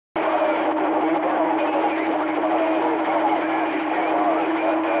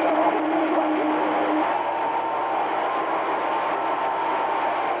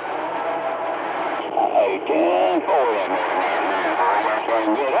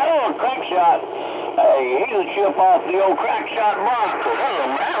CrackShot. Hey, he's a chip off the old CrackShot box.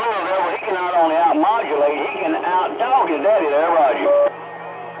 That little devil, he can not only out-modulate, he can out-dog his daddy there, Roger.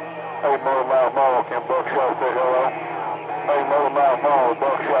 Hey, Motor Mouth Mall, can Buckshot say hello? Hey, Motor Mouth Mall,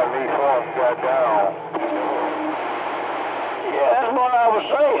 Buckshot in East Form got down. Yeah, that's what I was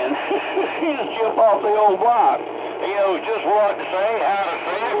saying. He's a chip off the old block. He knows just what to say, how to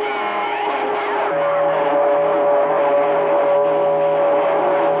say it.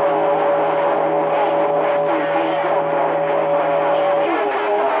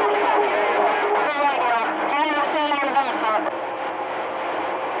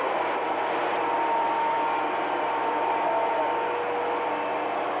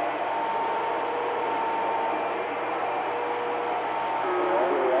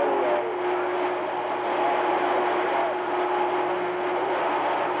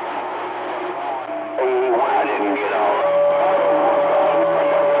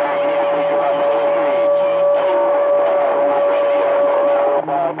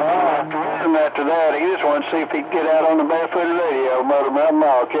 After that, he just wanted to see if he could get out on the barefooted radio. Motor Mouth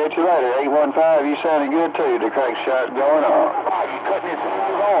Mall. Catch you later. 815, you sounding good too. The CrackShot going on. You cutting his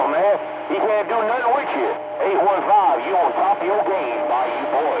fingers on, man. He can't do nothing with you. 815, you on top of your game,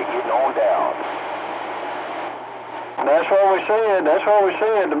 ByuBoy, getting on down. That's what we said. That's what we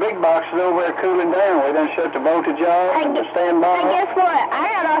said. The big box is over there cooling down. We done shut the voltage off and the standby. Hey, guess what?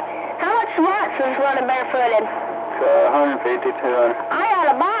 How much watts is running barefooted? 150, 200. I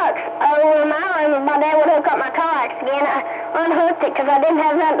got a box over my room. My dad would hook up my coax again. I unhooked it because I didn't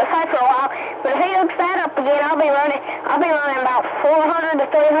have nothing to say for a while. But if he hooks that up again, I'll be running about 400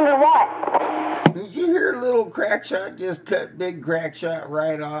 to 300 watts. Did you hear little CrackShot just cut big CrackShot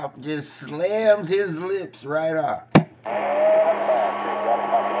right off? Just slammed his lips right off. Kick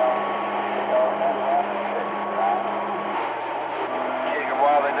them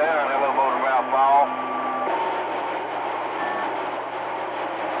while they're down, that little Motor Mouth Mall.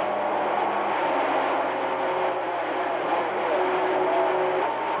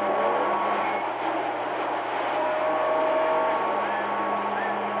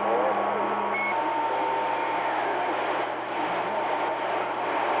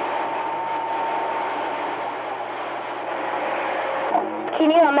 Can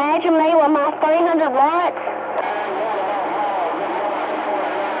you imagine me with my 300 watts?